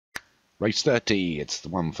Race 30, it's the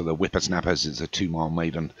one for the whippersnappers. It's a 2-mile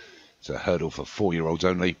maiden. It's a hurdle for 4-year-olds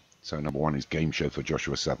only. So number 1 is Game Show for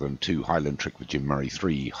Joshua Southern, 2 Highland Trick for Jim Murray,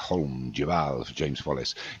 3 Holm Jabal for James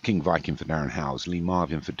Follis, King Viking for Darren Howes, Lee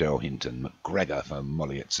Marvin for Dale Hinton, McGregor for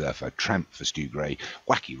Molly at Surfer, Tramp for Stu Gray,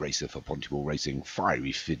 Wacky Racer for Pontypool Racing,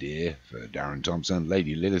 Fiery Fidir for Darren Thompson,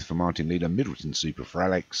 Lady Lilith for Martin Leader, Middleton Super for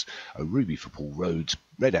Alex, O'Ruby for Paul Rhodes,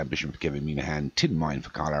 Red Ambition for Kevin Minahan, Tin Mine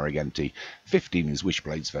for Carl Arroganti, 15 is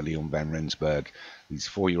Wishblades for Leon Van Rensburg. These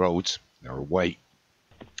 4-year-olds, they're away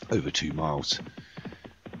over 2 miles.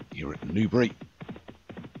 Here at Newbury,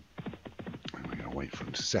 and we're going to wait for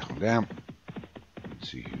him to settle down and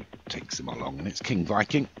see who takes him along. And it's King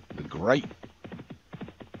Viking, the grey.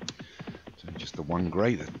 So just the one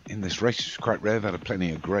grey in this race. It's quite rare. I've had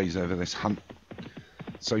plenty of greys over this hunt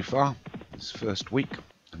so far, this first week.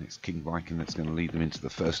 And it's King Viking that's going to lead them into the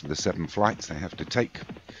first of the 7 flights they have to take.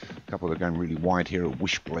 A couple are going really wide here at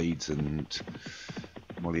Wishblades and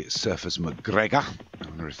Molly at Surfer's McGregor. I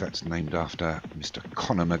wonder if that's named after Mr.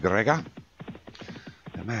 Conor McGregor,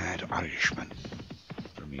 the mad Irishman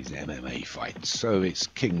from his MMA fights. So it's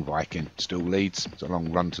King Viking still leads. It's a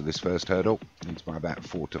long run to this first hurdle. Leads by about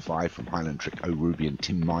 4 to 5 from Highland Trick, O'Ruby and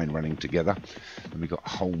Tim Mine running together. Then we've got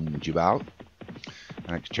Holm Jabal.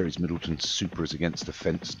 Alex Cherry's Middleton Super is against the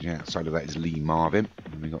fence. Yeah, outside of that is Lee Marvin.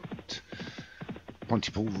 And we've got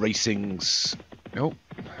Pontypool Racing's... Oh,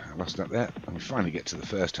 I lost that there. And we finally get to the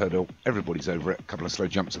first hurdle. Everybody's over it. A couple of slow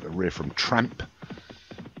jumps at the rear from Tramp,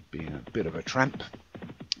 being a bit of a tramp.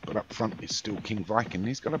 But up front is still King Viking.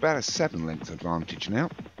 He's got about a 7-length advantage now.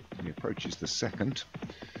 He approaches the second.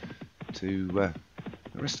 To the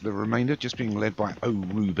rest of the remainder just being led by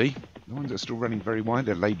O'Ruby. The ones that are still running very wide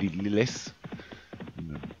are Lady Lilith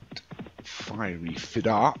and Fiery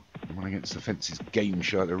Fidar. One against the fence's Game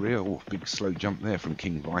Show at the rear. Oh, big slow jump there from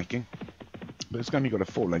King Viking. But it's only got a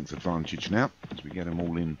 4-length advantage now as we get them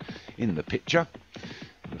all in the picture.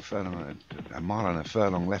 A mile and a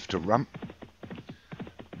furlong left to run.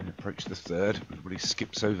 They approach the third. Everybody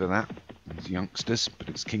skips over that. These youngsters, but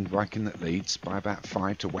it's King Viking that leads by about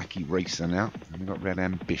 5 to Wacky Racer now. And we've got Red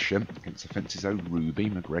Ambition against the fences O'Ruby.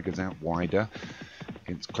 McGregor's out wider.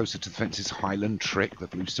 Against closer to the fences Highland Trick. The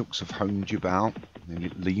Blue Silks of Home Jabal. Then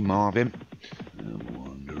Lee Marvin. The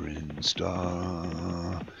Wandering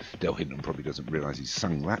Star. Dale Hinton probably doesn't realise he's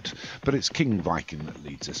sung that, but it's King Viking that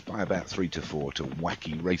leads us by about 3 to 4 to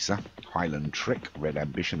Wacky Racer, Highland Trick, Red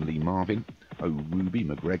Ambition, Lee Marvin, O'Ruby,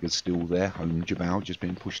 McGregor's still there, Home Jabal just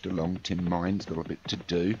being pushed along, Tim Mine's got a bit to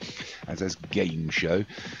do, as has Game Show. In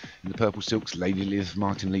the Purple Silks, Lady Liv,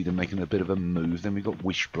 Martin Leader making a bit of a move. Then we've got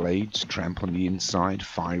Wishblades, Tramp on the inside,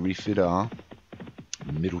 Fiery Fidar.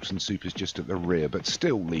 Middleton Super's just at the rear, but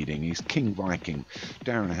still leading is King Viking.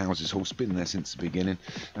 Darren House's horse been there since the beginning.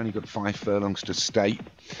 Only got 5 furlongs to stay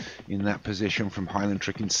in that position from Highland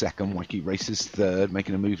Trick in second. Wacky Racer's third.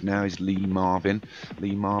 Making a move now is Lee Marvin.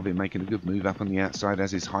 Lee Marvin making a good move up on the outside,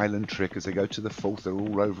 as is Highland Trick. As they go to the fourth, they're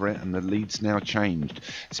all over it, and the lead's now changed.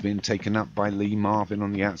 It's been taken up by Lee Marvin.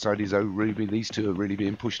 On the outside is O'Ruby. These two are really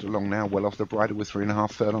being pushed along now, well off the bridle with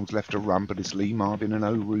 3.5 furlongs left to run, but it's Lee Marvin and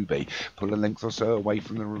O'Ruby. Pull a length or so away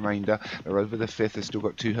from the remainder. They're over the 5th. They've still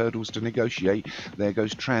got 2 hurdles to negotiate. There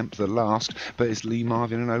goes Tramp, the last, but it's Lee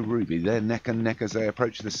Marvin and O'Ruby. They're neck and neck as they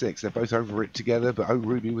approach the 6th. They're both over it together, but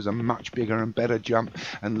O'Ruby was a much bigger and better jump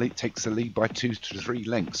and takes the lead by 2 to 3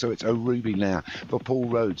 lengths. So it's O'Ruby now for Paul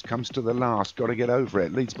Rhodes. Comes to the last. Got to get over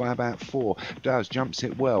it. Leads by about 4. Does. Jumps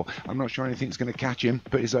it well. I'm not sure anything's going to catch him,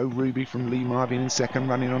 but it's O'Ruby from Lee Marvin in second.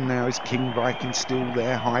 Running on now is King Viking still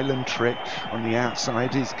there. Highland Trick on the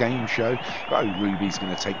outside is Game Show. But O'Ruby's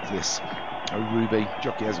going to take this. O'Ruby,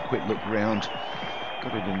 jockey has a quick look round.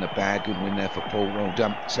 Got it in the bag. Good win there for Paul. Well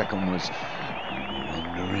done. Second was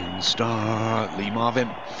Wandering Star, Lee Marvin.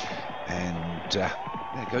 And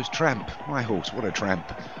there goes Tramp. My horse, what a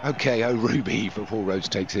tramp. Okay, O'Ruby for Paul Rhodes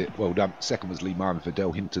takes it. Well done. Second was Lee Marvin for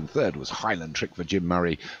Dale Hinton. Third was Highland Trick for Jim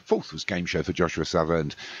Murray. Fourth was Game Show for Joshua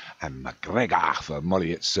Sutherland. And McGregor for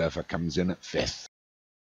Molly at Surfer comes in at 5th.